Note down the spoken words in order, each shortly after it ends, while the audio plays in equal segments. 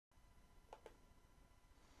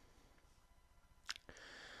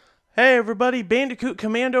Hey everybody, Bandicoot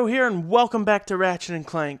Commando here, and welcome back to Ratchet and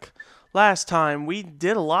Clank. Last time, we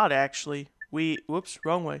did a lot actually. Whoops,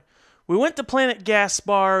 wrong way. We went to Planet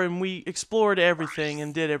Gaspar and we explored everything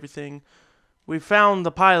and did everything. We found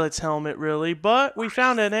the pilot's helmet really, but we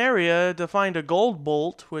found an area to find a gold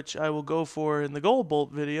bolt, which I will go for in the gold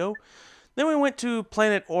bolt video. Then we went to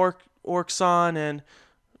Planet Orxon, and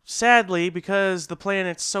sadly, because the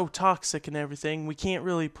planet's so toxic and everything, we can't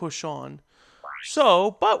really push on.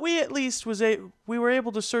 So, but we at least we were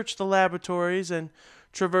able to search the laboratories and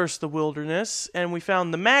traverse the wilderness, and we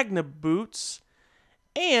found the Magneboots,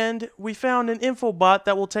 and we found an infobot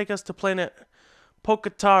that will take us to planet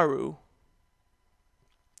Pokitaru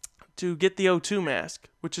to get the O2 mask,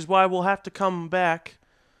 which is why we'll have to come back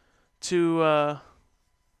to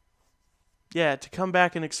come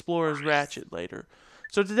back and explore as Ratchet later.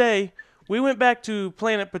 So today we went back to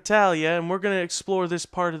planet Batalia, and we're going to explore this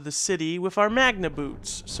part of the city with our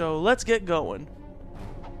Magneboots. So let's get going.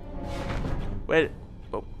 Wait.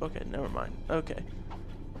 Oh, okay, never mind. Okay.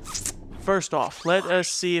 First off, let us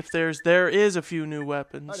see if there is a few new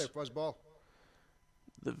weapons. Hi there, Fuzzball.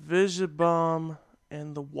 The Vigibomb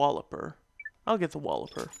and the Walloper. I'll get the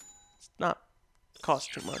Walloper. It's not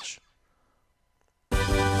cost too much.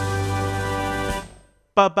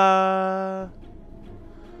 Ba-ba.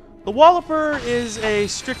 The Walloper is a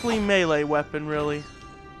strictly melee weapon, really.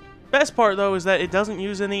 Best part, though, is that it doesn't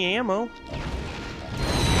use any ammo.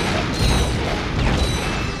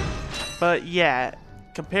 But yeah,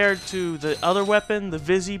 compared to the other weapon, the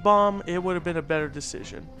Vigibomb, it would have been a better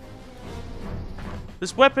decision.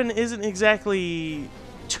 This weapon isn't exactly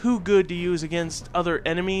too good to use against other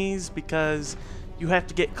enemies because you have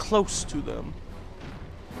to get close to them.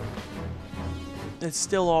 It's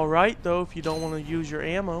still alright, though, if you don't want to use your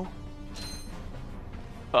ammo.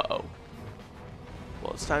 Uh-oh.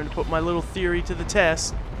 Well, it's time to put my little theory to the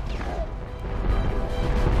test.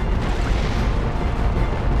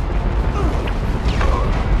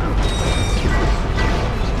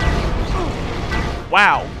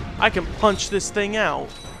 Wow, I can punch this thing out.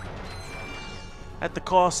 At the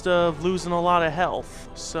cost of losing a lot of health.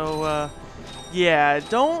 So, yeah,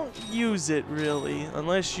 don't use it really,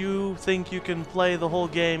 unless you think you can play the whole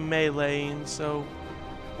game meleeing. So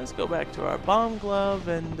let's go back to our bomb glove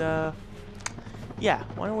and yeah,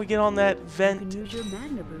 why don't we get on that vent? You can use your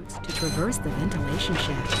Magneboots to traverse the ventilation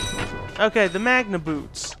shaft. Okay, the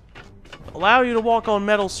Magneboots allow you to walk on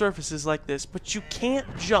metal surfaces like this, but you can't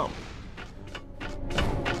jump.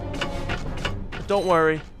 But don't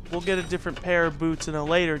worry. We'll get a different pair of boots in a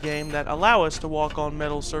later game that allow us to walk on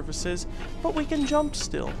metal surfaces, but we can jump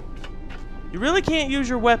still. You really can't use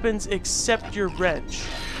your weapons except your wrench.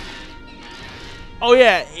 Oh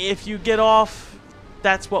yeah, if you get off,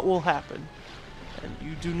 that's what will happen. And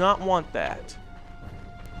you do not want that.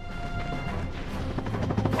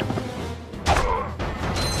 I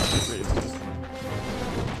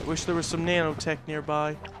wish there was some nanotech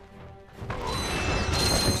nearby.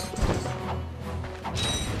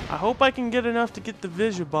 I hope I can get enough to get the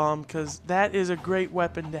Vigibomb, because that is a great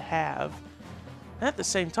weapon to have. And at the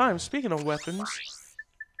same time, speaking of weapons,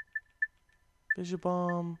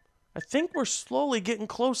 Vigibomb, I think we're slowly getting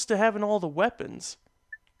close to having all the weapons.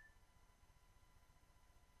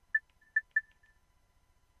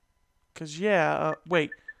 Because, yeah,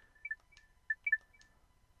 wait.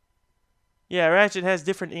 Yeah, Ratchet has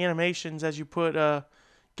different animations as you put,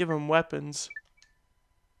 give him weapons.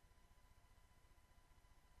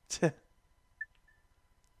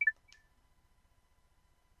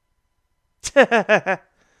 It's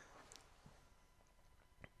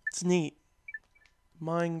neat.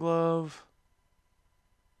 Mind glove.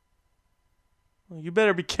 Well, you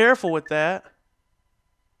better be careful with that.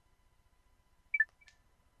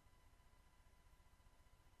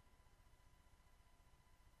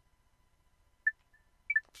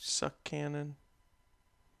 Suck cannon.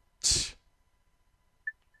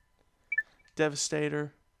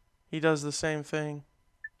 Devastator. He does the same thing.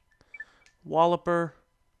 Walloper.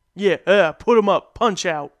 Yeah, put him up. Punch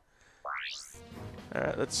out.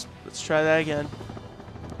 Alright, let's try that again.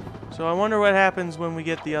 So I wonder what happens when we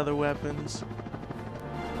get the other weapons.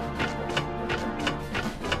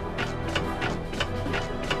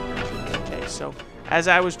 Okay, so as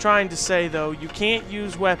I was trying to say though, you can't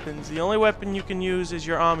use weapons. The only weapon you can use is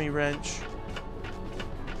your Ami wrench.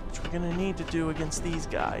 Which we're gonna need to do against these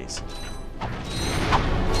guys.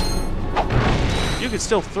 You can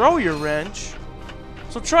still throw your wrench.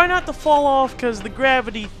 So try not to fall off, because the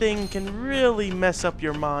gravity thing can really mess up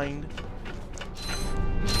your mind.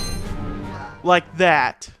 Like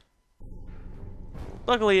that.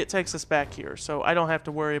 Luckily it takes us back here, so I don't have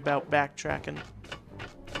to worry about backtracking.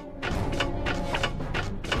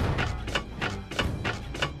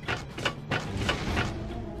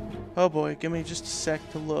 Oh boy, give me just a sec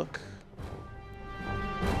to look.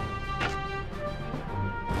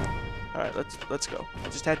 Alright, let's go. I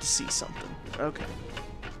just had to see something. Okay.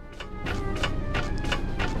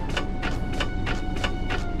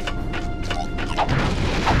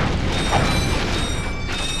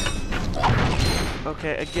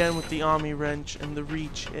 Okay, again with the Omni Wrench and the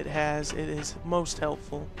reach it is most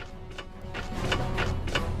helpful.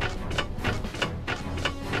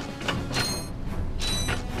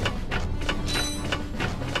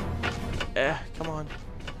 Come on.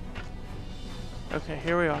 Okay,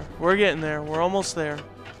 here we are. We're getting there. We're almost there.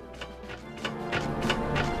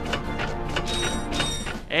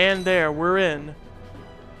 And there, we're in.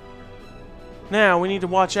 Now, we need to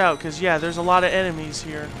watch out, because, yeah, there's a lot of enemies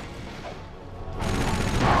here.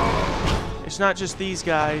 It's not just these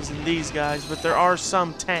guys and these guys, but there are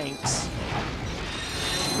some tanks.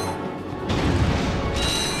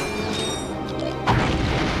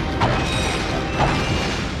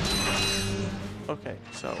 Okay,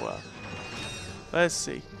 so, let's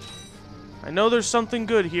see. I know there's something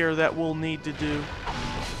good here that we'll need to do.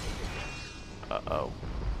 Uh-oh.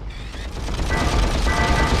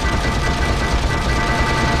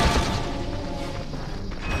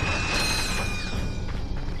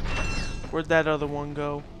 Where'd that other one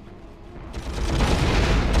go?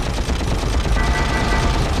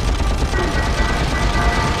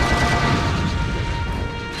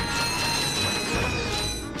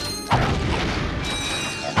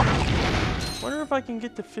 Wonder if I can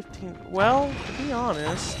get to 15. Well, to be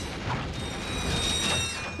honest,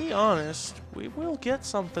 we will get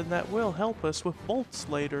something that will help us with bolts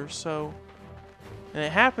later, so... And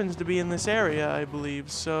it happens to be in this area, I believe,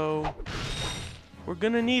 so... We're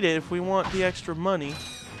gonna need it if we want the extra money.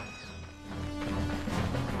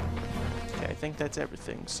 Okay, I think that's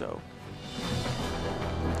everything, so...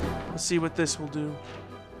 Let's see what this will do.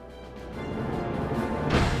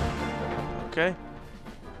 Okay.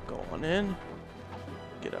 Go on in.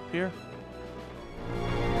 Get up here.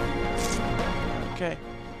 Okay.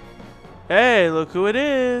 Hey, look who it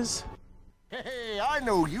is! Hey, I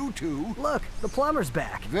know you two. Look, the plumber's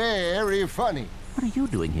back. Very funny. What are you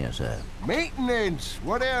doing here, sir? Maintenance.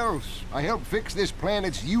 What else? I helped fix this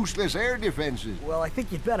planet's useless air defenses. Well, I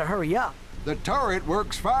think you'd better hurry up. The turret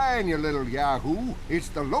works fine, you little yahoo. It's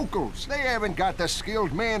the locals. They haven't got the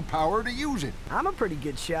skilled manpower to use it. I'm a pretty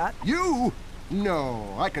good shot. You?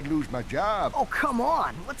 No, I could lose my job. Oh, come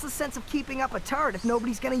on. What's the sense of keeping up a turret if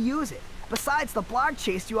nobody's gonna use it? Besides, the Blarg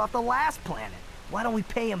chased you off the last planet. Why don't we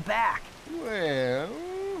pay him back? Well,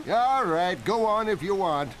 all right, go on if you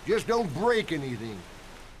want. Just don't break anything.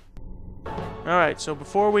 All right, so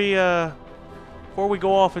before we go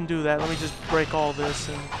off and do that, let me just break all this.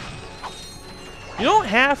 And you don't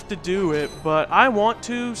have to do it, but I want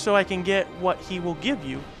to so I can get what he will give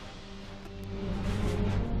you.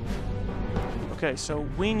 Okay, so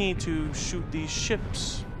we need to shoot these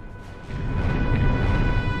ships.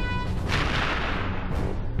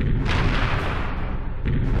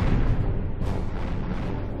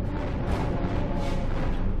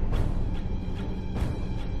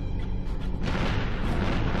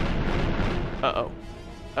 Uh-oh.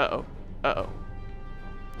 Uh-oh. Uh-oh.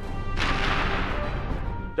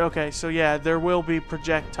 Okay, so yeah, there will be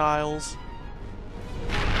projectiles.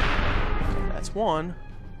 Okay, that's one.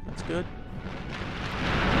 That's good.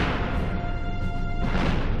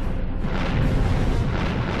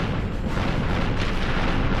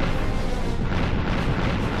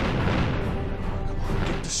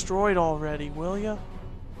 Get destroyed already, will ya?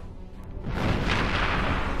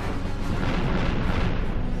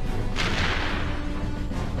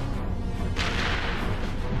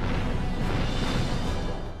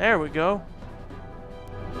 There we go.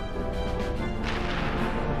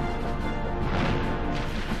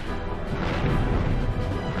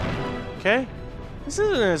 Okay. This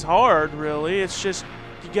isn't as hard, really. It's just,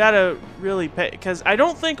 you gotta really pay. Because I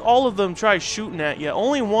don't think all of them try shooting at you.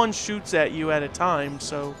 Only one shoots at you at a time,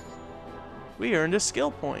 so... We earned a skill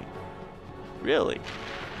point. Really.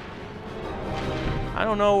 I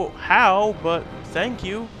don't know how, but thank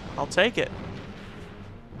you. I'll take it.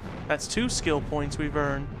 That's 2 skill points we've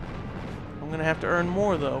earned. I'm gonna have to earn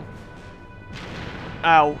more, though.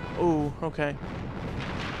 Ow. Ooh, okay.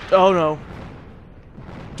 Oh, no.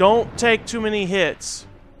 Don't take too many hits.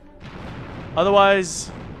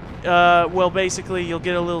 Otherwise, well, basically, you'll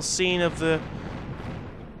get a little scene of the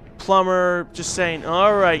plumber just saying,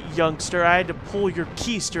 "Alright, youngster, I had to pull your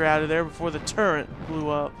keister out of there before the turret blew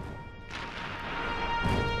up."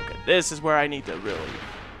 Okay, this is where I need to really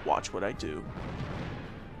watch what I do.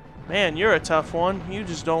 Man, you're a tough one. You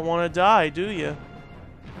just don't want to die, do you?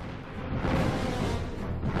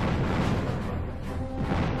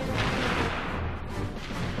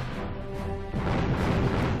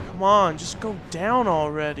 Come on, just go down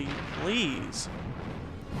already, please.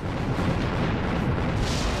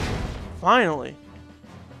 Finally.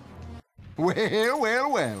 Well,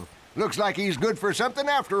 well, well. Looks like he's good for something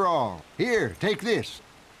after all. Here, take this.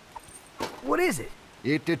 What is it?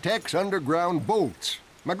 It detects underground bolts.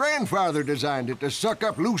 My grandfather designed it to suck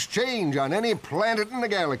up loose change on any planet in the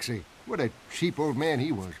galaxy. What a cheap old man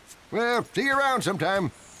he was. Well, see you around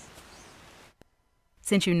sometime.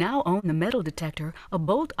 Since you now own the metal detector, a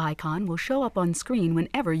bolt icon will show up on screen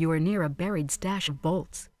whenever you are near a buried stash of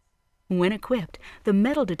bolts. When equipped, the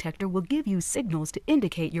metal detector will give you signals to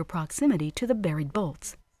indicate your proximity to the buried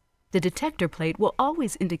bolts. The detector plate will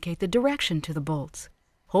always indicate the direction to the bolts.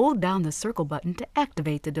 Hold down the circle button to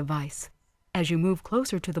activate the device. As you move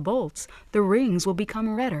closer to the bolts, the rings will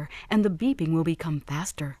become redder and the beeping will become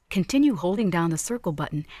faster. Continue holding down the circle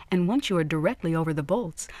button, and once you are directly over the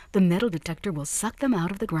bolts, the metal detector will suck them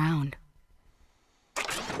out of the ground.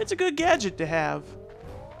 It's a good gadget to have.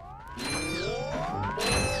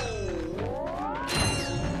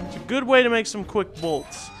 It's a good way to make some quick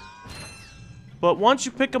bolts. But once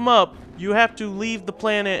you pick them up, you have to leave the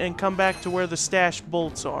planet and come back to where the stashed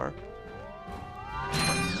bolts are.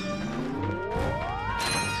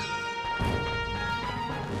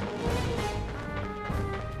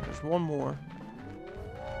 There's one more.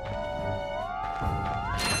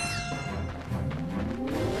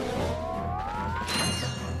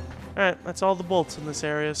 Alright, that's all the bolts in this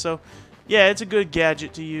area, so yeah, it's a good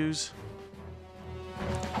gadget to use.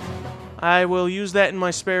 I will use that in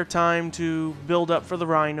my spare time to build up for the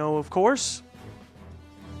Rhino, of course.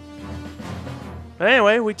 But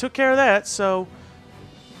anyway, we took care of that, so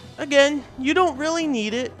again, you don't really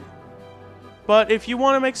need it. But if you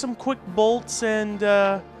want to make some quick bolts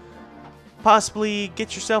and possibly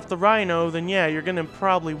get yourself the Rhino, then yeah, you're going to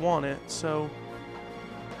probably want it. So,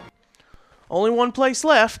 only one place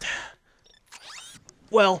left.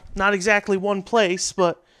 Well, not exactly one place,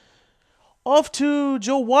 but off to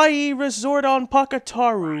Hawaii Resort on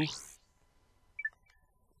Pokitaru.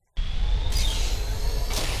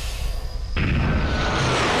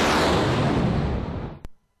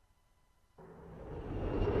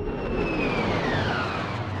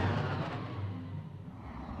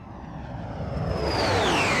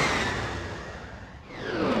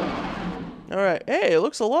 Alright, hey, it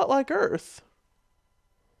looks a lot like Earth.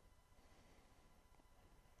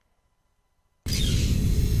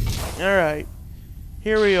 Alright,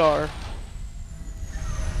 here we are.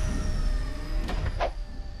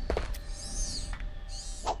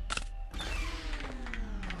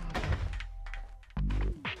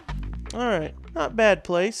 Alright, not bad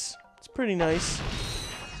place. It's pretty nice.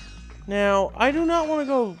 Now, I do not want to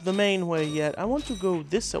go the main way yet. I want to go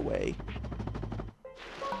this way.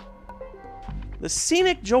 The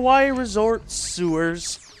Scenic Hawaii Resort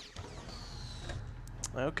Sewers.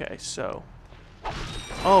 Okay, so...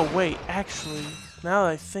 Oh, wait, actually, now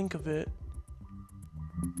that I think of it...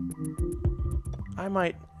 I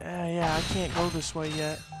might... yeah, I can't go this way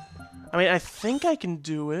yet. I mean, I think I can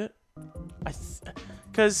do it.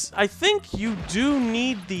 Because I think you do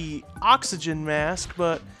need the oxygen mask,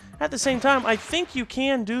 but at the same time, I think you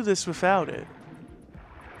can do this without it.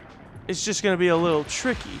 It's just going to be a little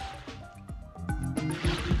tricky.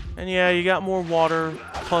 And yeah, you got more water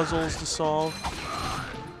puzzles to solve.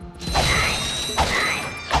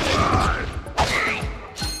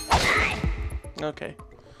 Okay,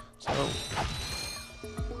 so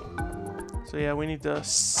yeah, we need to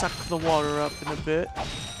suck the water up in a bit.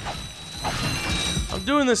 I'm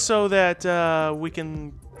doing this so that we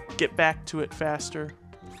can get back to it faster.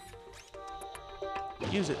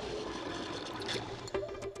 Use it.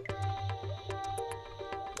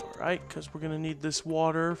 Alright, because we're going to need this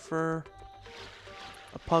water for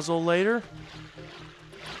a puzzle later.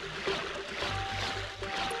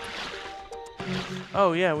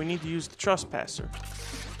 Oh yeah, we need to use the trespasser.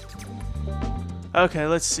 Okay,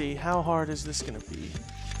 let's see. How hard is this gonna be?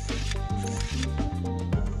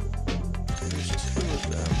 There's 2 of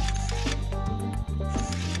them.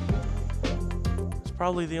 It's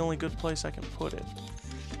probably the only good place I can put it.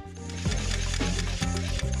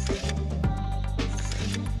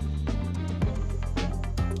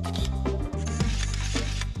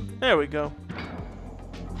 There we go.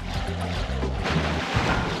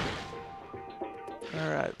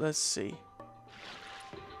 Alright, let's see.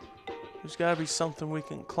 There's gotta be something we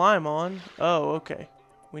can climb on. Oh, okay.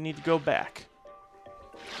 We need to go back.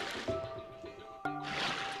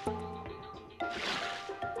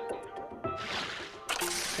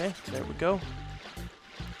 Okay, there we go.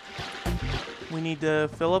 We need to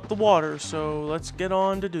fill up the water, so let's get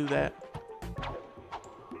on to do that.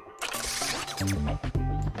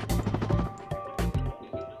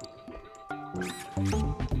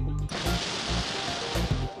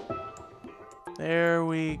 There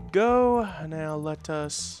we go. Now let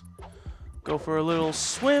us go for a little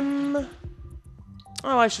swim.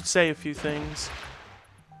 Oh, I should say a few things.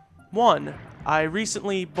 One, I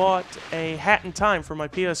recently bought a Hat in Time for my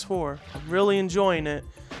PS4. I'm really enjoying it.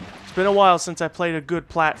 It's been a while since I played a good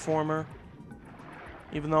platformer.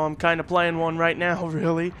 Even though I'm kind of playing one right now,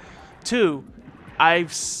 really. Two,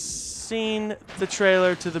 I've seen the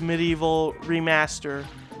trailer to the Medieval remaster.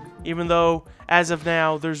 Even though, as of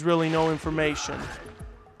now, there's really no information.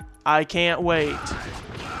 I can't wait.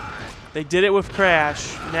 They did it with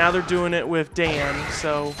Crash. Now they're doing it with Dan.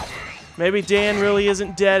 So maybe Dan really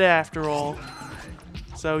isn't dead after all.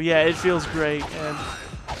 So yeah, it feels great. And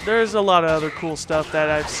there's a lot of other cool stuff that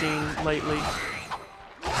I've seen lately.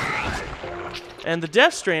 And the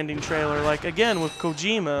Death Stranding trailer, like, again, with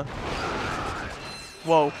Kojima.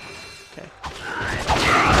 Whoa. Okay.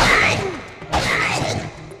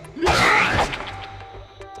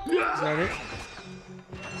 Is that it?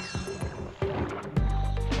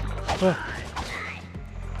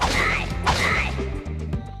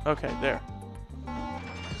 Okay, there.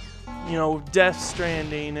 You know, Death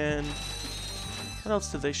Stranding, and what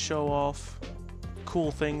else did they show off? Cool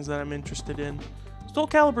things that I'm interested in. Soul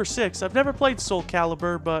Calibur 6. I've never played Soul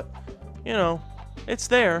Calibur, but, you know, it's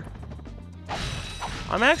there.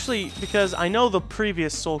 I'm actually, because I know the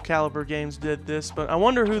previous Soul Calibur games did this, but I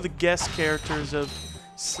wonder who the guest characters of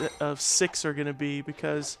 6 are going to be,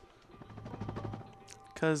 because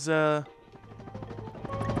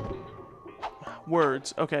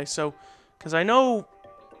words. Okay, so, because I know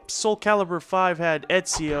Soul Calibur 5 had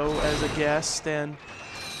Ezio as a guest, and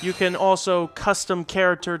you can also custom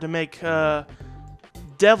character to make,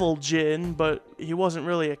 Devil Jin, but he wasn't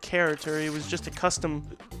really a character, he was just a custom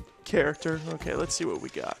character. Okay, let's see what we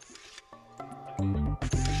got.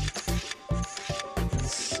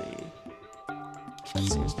 Let's see. That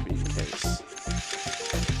seems to be the case.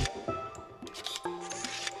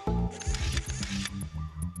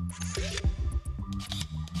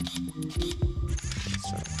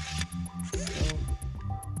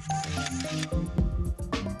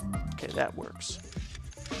 Okay, that works.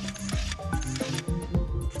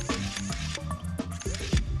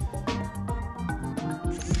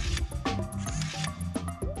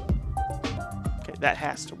 That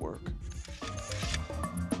has to work.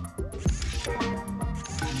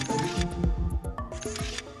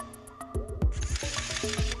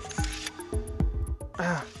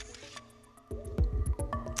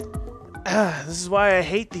 This is why I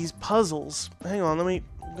hate these puzzles. Hang on, I'm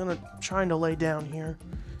gonna try to lay down here.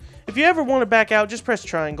 If you ever want to back out, just press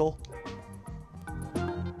triangle.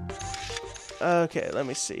 Okay, let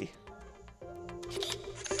me see.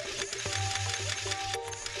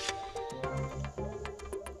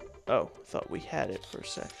 Oh, I thought we had it for a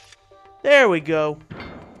sec. There we go.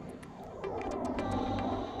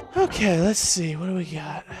 Okay, let's see. What do we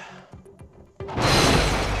got?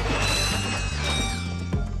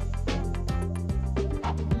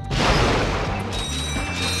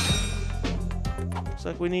 Looks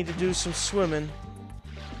like we need to do some swimming.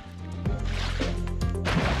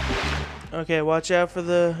 Okay, watch out for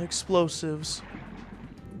the explosives.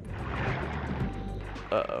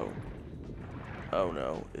 Uh-oh. Oh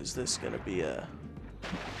no, is this gonna be a...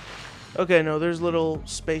 Okay, no, there's little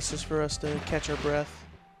spaces for us to catch our breath.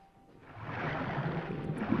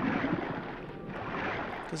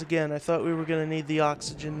 Because again, I thought we were gonna need the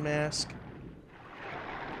oxygen mask.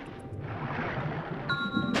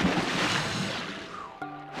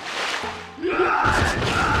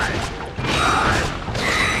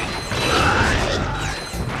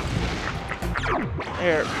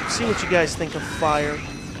 There, see what you guys think of fire.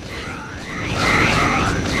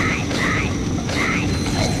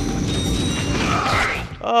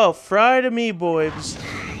 Oh, fried amoeboids.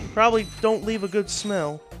 Probably don't leave a good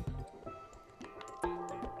smell.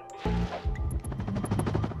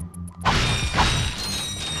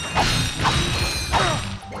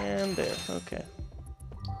 And there, okay.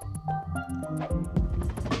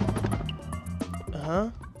 Uh-huh.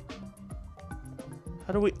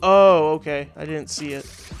 How do we... Oh, okay. I didn't see it.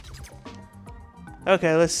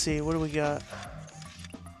 Okay, let's see. What do we got?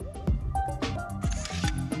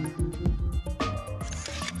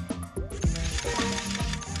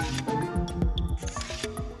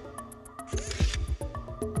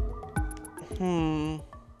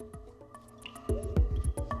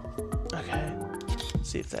 Okay. Let's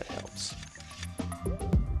see if that helps.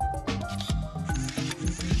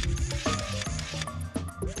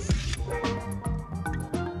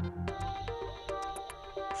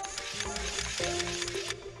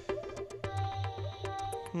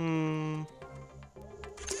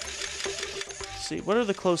 Let's see, what are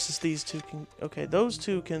the closest these two can... Okay, those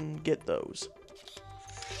two can get those.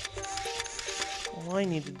 All I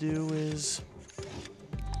need to do is...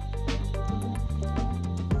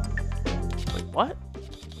 Wait, what?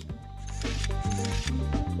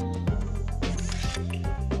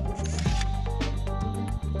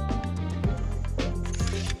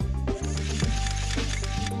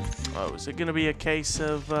 Oh, is it gonna be a case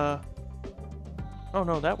of, Oh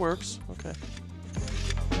no, that works. Okay.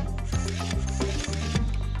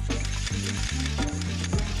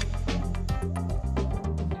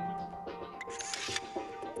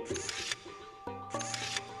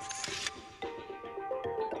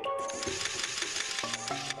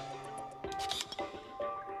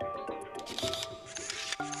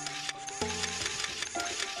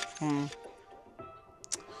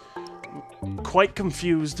 Quite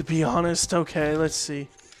confused, to be honest. Okay, let's see.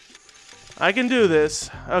 I can do this.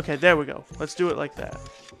 Okay, there we go. Let's do it like that.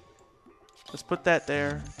 Let's put that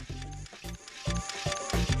there.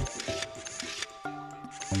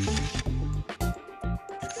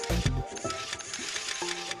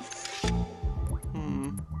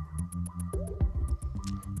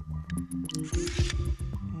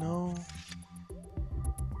 No.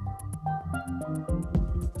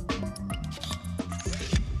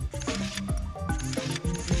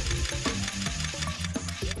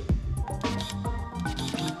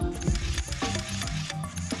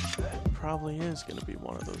 Probably is going to be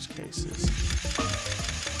one of those cases.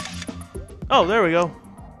 Oh, there we go.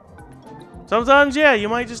 Sometimes, yeah, you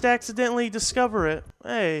might just accidentally discover it.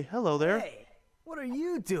 Hey, hello there. Hey, what are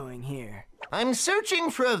you doing here? I'm searching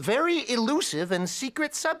for a very elusive and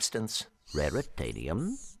secret substance.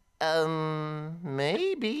 Raritanium?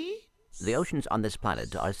 Maybe? The oceans on this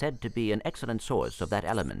planet are said to be an excellent source of that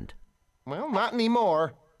element. Well, not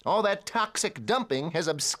anymore. All that toxic dumping has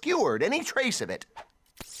obscured any trace of it.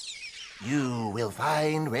 You will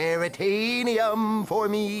find Raritanium for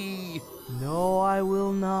me. No, I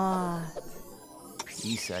will not.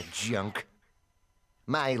 Piece of junk.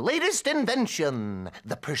 My latest invention,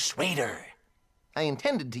 the Persuader. I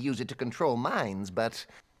intended to use it to control minds, but,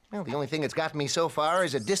 well, the only thing it's got me so far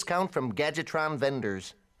is a discount from Gadgetron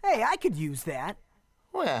vendors. Hey, I could use that.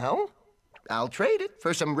 Well, I'll trade it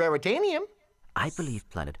for some Raritanium. I believe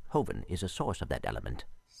planet Hoven is a source of that element.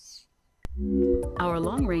 Our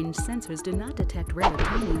long-range sensors do not detect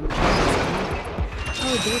raritanium.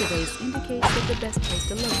 Our database indicates that the best place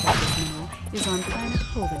to locate this mineral is on planet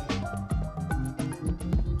Hoven.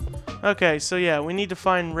 Okay, so yeah, we need to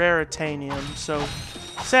find raritanium. So,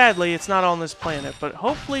 sadly, it's not on this planet, but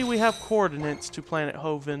hopefully we have coordinates to planet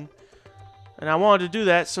Hoven. And I wanted to do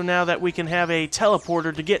that so now that we can have a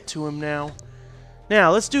teleporter to get to him now.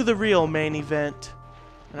 Now, let's do the real main event.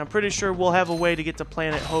 And I'm pretty sure we'll have a way to get to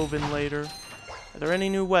planet Hoven later. Are there any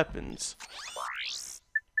new weapons?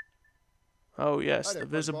 Oh yes, the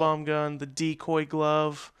Visibomb gun, the decoy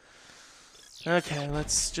glove. Okay,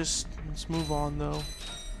 let's move on though.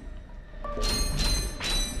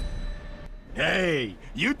 Hey,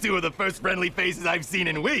 you two are the first friendly faces I've seen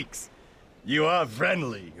in weeks. You are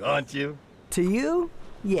friendly, aren't you? To you,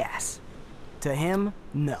 yes. To him,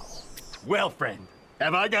 no. Well, friend,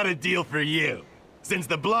 have I got a deal for you? Since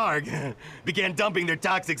the Blarg began dumping their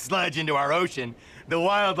toxic sludge into our ocean, the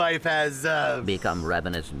wildlife has, Become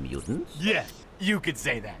ravenous mutants? yeah, you could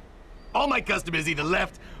say that. All my customers either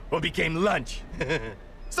left or became lunch.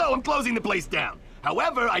 So I'm closing the place down.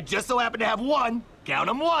 However, I just so happen to have one, count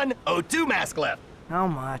 'em one, O2 mask left. How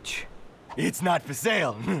much? It's not for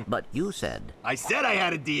sale. But you said... I said I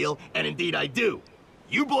had a deal, and indeed I do.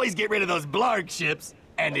 You boys get rid of those Blarg ships,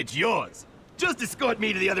 and it's yours. Just escort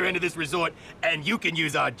me to the other end of this resort, and you can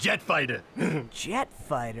use our jet fighter. Jet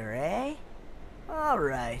fighter, eh? All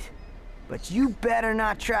right. But you better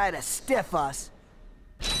not try to stiff us.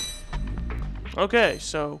 Okay,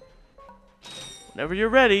 so whenever you're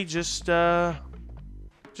ready, just go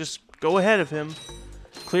ahead of him.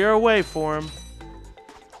 Clear a way for him.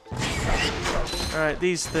 Alright,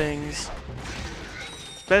 these things.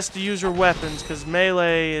 It's best to use your weapons, because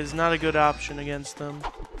melee is not a good option against them.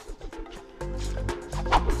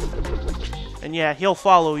 And yeah, he'll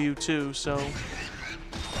follow you too, so...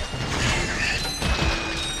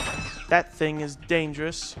 That thing is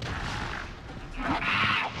dangerous.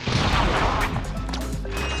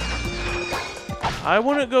 I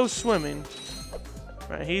wouldn't go swimming.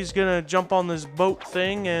 Right, he's gonna jump on this boat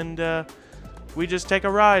thing and we just take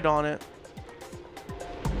a ride on it.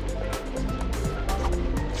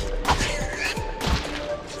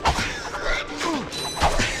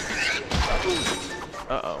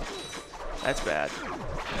 Uh-oh. That's bad.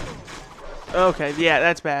 Okay, yeah,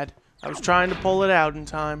 that's bad. I was trying to pull it out in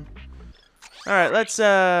time. Alright, let's,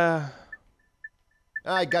 I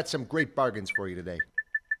got some great bargains for you today.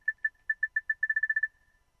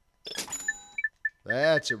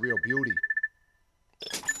 That's a real beauty.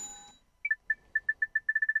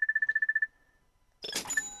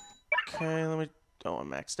 Okay, let me... Oh, I'm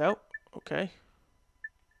maxed out. Okay.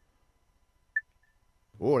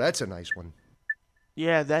 Oh, that's a nice one.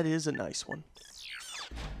 Yeah, that is a nice one.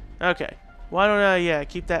 Okay. Why don't I, yeah,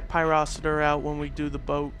 keep that pyrocitor out when we do the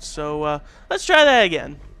boat. So, let's try that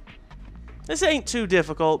again. This ain't too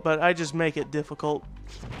difficult, but I just make it difficult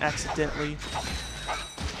accidentally.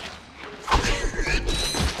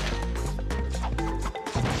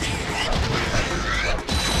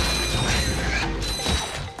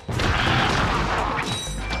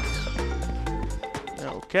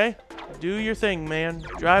 Okay, do your thing, man.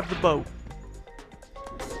 Drive the boat.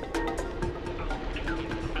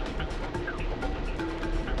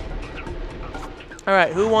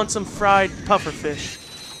 Alright, who wants some fried pufferfish?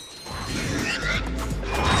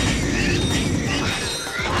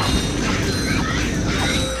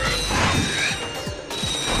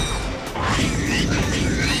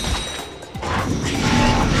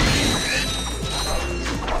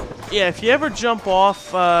 Yeah, if you ever jump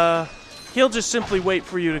off, he'll just simply wait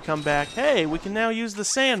for you to come back. Hey, we can now use the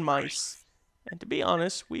sand mice. And to be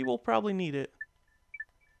honest, we will probably need it.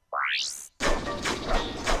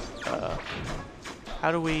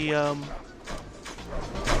 How do we,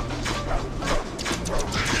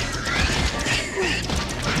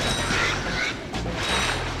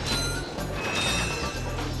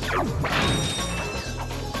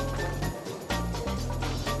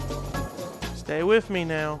 Stay with me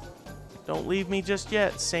now. Don't leave me just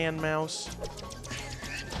yet, sand mouse.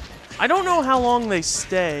 I don't know how long they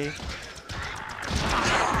stay.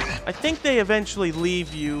 I think they eventually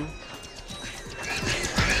leave you.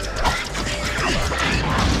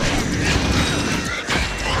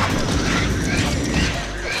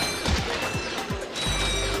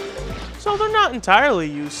 So they're not entirely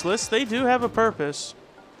useless. They do have a purpose.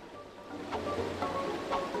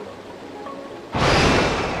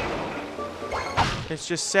 It's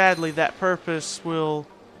just sadly that purpose will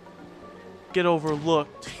get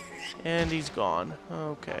overlooked. And he's gone.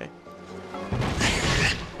 Okay.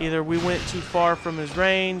 Either we went too far from his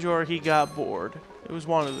range or he got bored. It was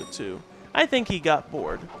one of the two. I think he got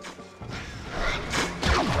bored.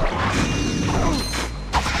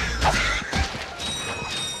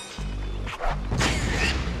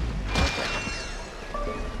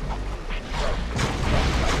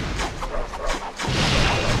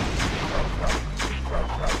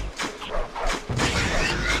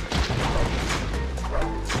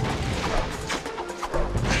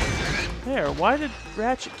 There, why did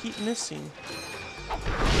Ratchet keep missing?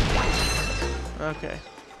 Okay.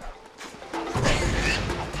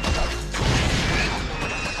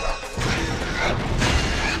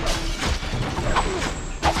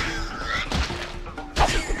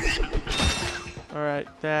 Alright,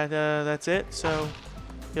 that's it. So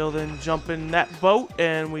he'll then jump in that boat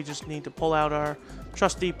and we just need to pull out our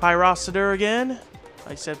trusty pyrocitor again.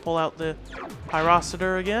 I said pull out the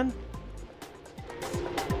pyrocitor again.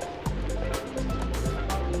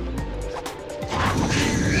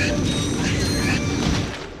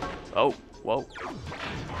 Oh, whoa.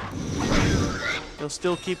 He'll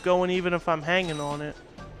still keep going even if I'm hanging on it.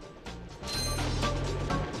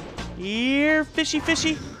 Here, fishy,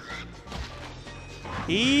 fishy.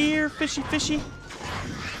 Here, fishy, fishy.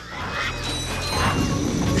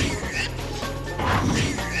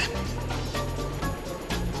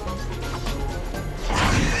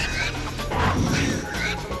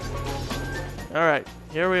 Alright,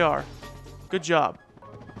 here we are. Good job.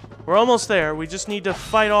 We're almost there. We just need to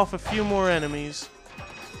fight off a few more enemies.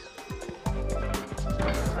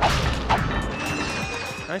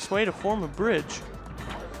 Nice way to form a bridge.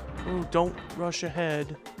 Ooh, don't rush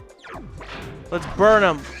ahead. Let's burn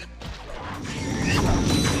them.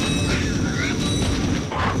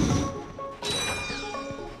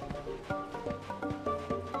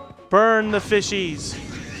 Burn the fishies.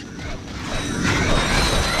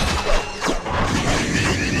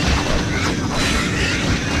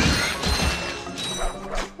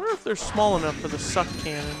 They're small enough for the suck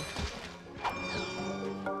cannon.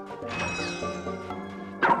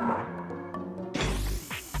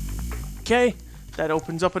 Okay, that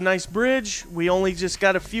opens up a nice bridge. We only just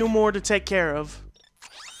got a few more to take care of.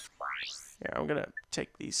 Here, I'm gonna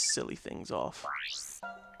take these silly things off.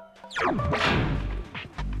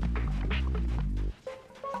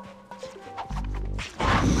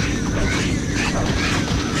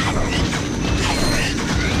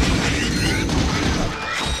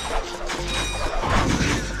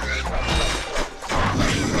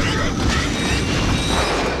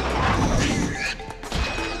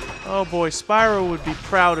 boy, Spyro would be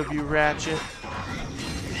proud of you, Ratchet.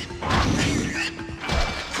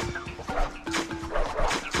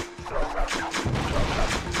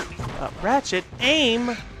 Ratchet,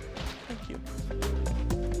 aim! Thank you.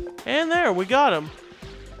 And there, we got him.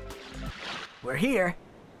 We're here.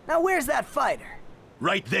 Now where's that fighter?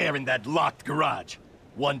 Right there in that locked garage.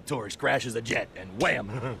 One tourist crashes a jet and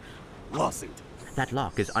wham! Lawsuit. That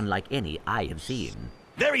lock is unlike any I have seen.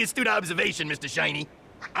 Very astute observation, Mr. Shiny.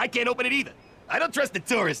 I can't open it either. I don't trust the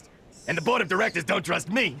tourist, and the board of directors don't trust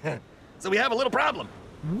me. So we have a little problem.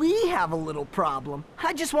 We have a little problem.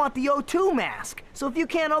 I just want the O2 mask. So if you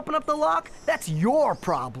can't open up the lock, that's your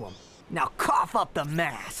problem. Now cough up the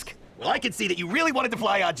mask. Well, I can see that you really wanted to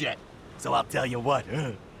fly our jet. So I'll tell you what.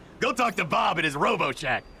 Go talk to Bob at his Robo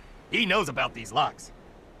Shack. He knows about these locks.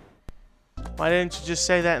 Why didn't you just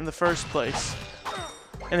say that in the first place?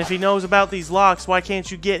 And if he knows about these locks, why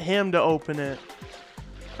can't you get him to open it?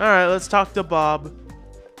 Alright, let's talk to Bob.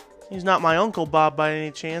 He's not my Uncle Bob by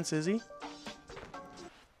any chance, is he?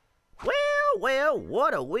 Well,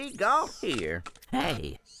 what do we got here?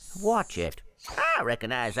 Hey, watch it. I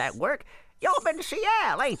recognize that work. Y'all been to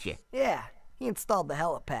Seattle, ain't you? Yeah, he installed the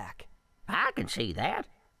helipack. I can see that.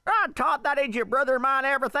 I taught that idiot brother of mine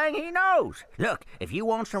everything he knows. Look, if you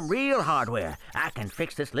want some real hardware, I can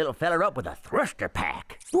fix this little feller up with a thruster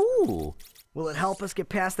pack. Ooh. Will it help us get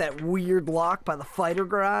past that weird lock by the fighter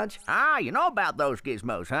garage? Ah, you know about those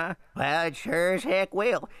gizmos, huh? Well, it sure as heck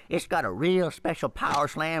will. It's got a real special power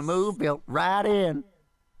slam move built right in.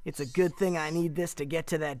 It's a good thing I need this to get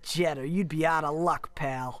to that jet, or you'd be out of luck,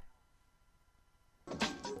 pal.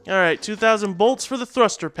 Alright, 2,000 bolts for the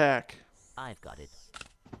thruster pack. I've got it.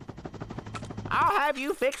 I'll have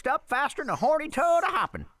you fixed up faster than a horny toad a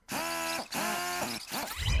hopping.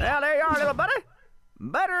 Well, there you are, little buddy.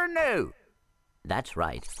 Better than new. That's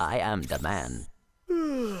right. I am the man.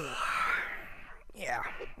 Yeah,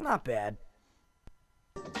 not bad.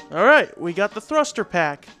 Alright, we got the thruster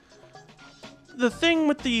pack. The thing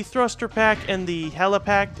with the thruster pack and the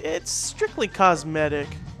helipack, it's strictly cosmetic.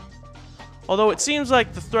 Although it seems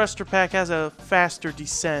like the thruster pack has a faster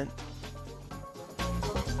descent.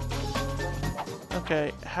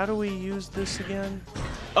 Okay, how do we use this again?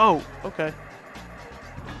 Oh, okay.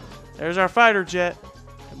 There's our fighter jet.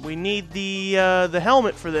 We need the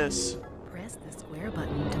helmet for this. Press the square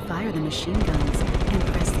button to fire the machine guns, and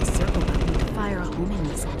press the circle button to fire homing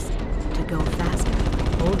missiles. To go faster,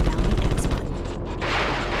 hold down the X button.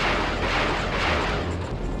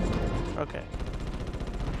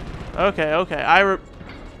 Okay. Okay.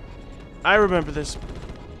 I remember this.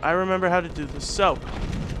 I remember how to do this. So,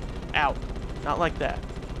 ow. Not like that.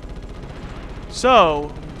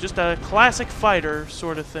 So, just a classic fighter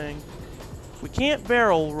sort of thing. We can't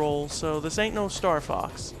barrel roll, so this ain't no Star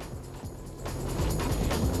Fox.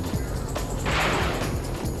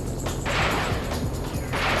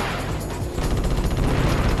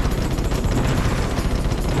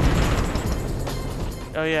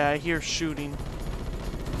 Oh yeah, I hear shooting.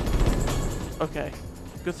 Okay.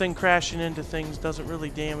 Good thing crashing into things doesn't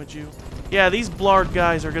really damage you. Yeah, these Blard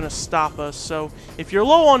guys are gonna stop us, so if you're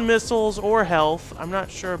low on missiles or health, I'm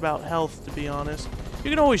not sure about health to be honest, you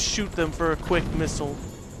can always shoot them for a quick missile.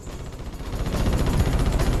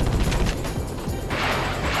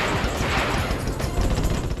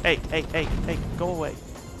 Hey, go away.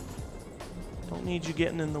 Don't need you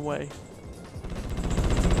getting in the way.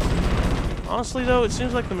 Honestly though, it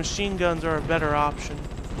seems like the machine guns are a better option.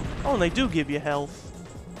 Oh, and they do give you health.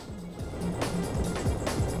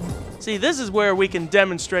 See, this is where we can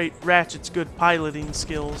demonstrate Ratchet's good piloting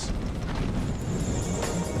skills.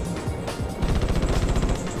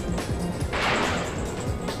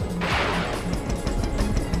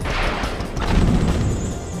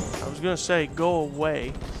 I was gonna say, go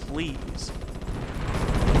away, please.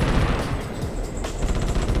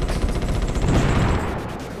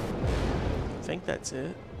 I think that's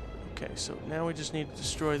it. Okay, so now we just need to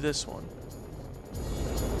destroy this one.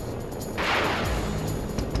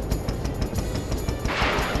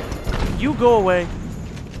 You go away.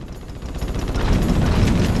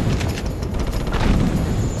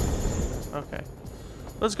 Okay.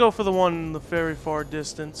 Let's go for the one in the very far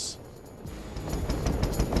distance.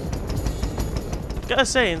 Gotta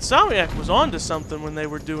say, Insomniac was onto something when they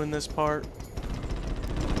were doing this part.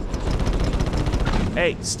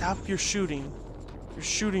 Hey, stop your shooting. You're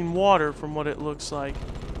shooting water from what it looks like.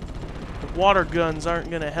 The water guns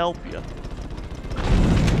aren't gonna help you.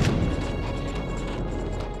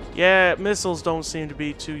 Yeah, missiles don't seem to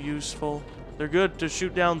be too useful. They're good to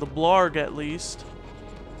shoot down the Blarg at least.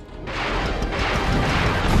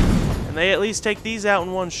 And they at least take these out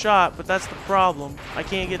in one shot, but that's the problem. I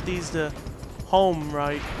can't get these to home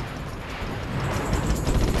right.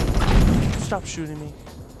 Stop shooting me.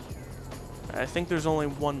 I think there's only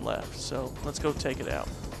one left, so let's go take it out.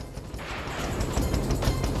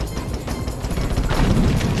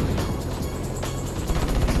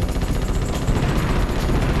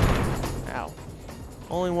 Ow.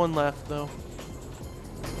 Only one left, though.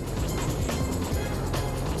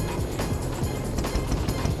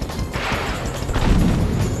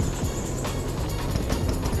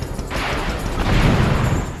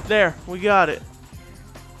 There, we got it.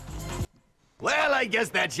 Well, I guess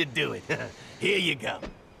that should do it. Here you go.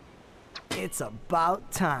 It's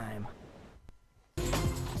about time.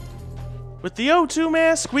 With the O2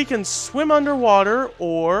 mask, we can swim underwater,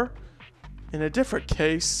 or, in a different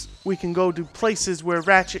case, we can go to places where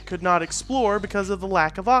Ratchet could not explore because of the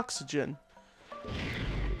lack of oxygen.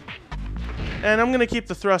 And I'm going to keep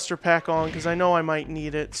the thruster pack on because I know I might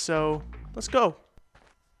need it, so let's go.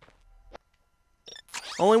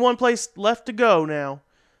 Only one place left to go now.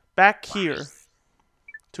 Back here.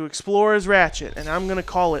 To explore as Ratchet, and I'm going to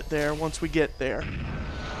call it there once we get there.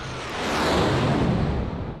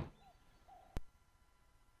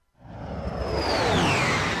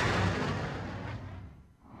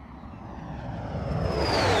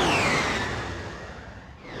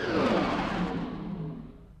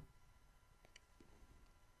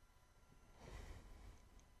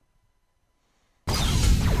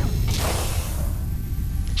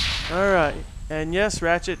 Alright, and yes,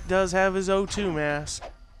 Ratchet does have his O2 mask.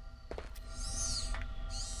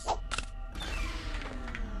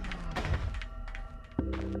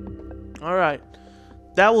 Alright,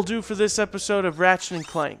 that will do for this episode of Ratchet and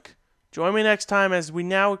Clank. Join me next time as we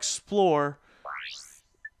now explore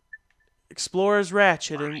as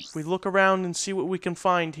Ratchet, and we look around and see what we can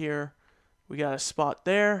find here. We got a spot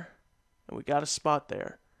there, and we got a spot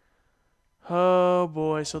there. Oh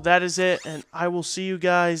boy, so that is it, and I will see you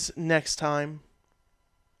guys next time.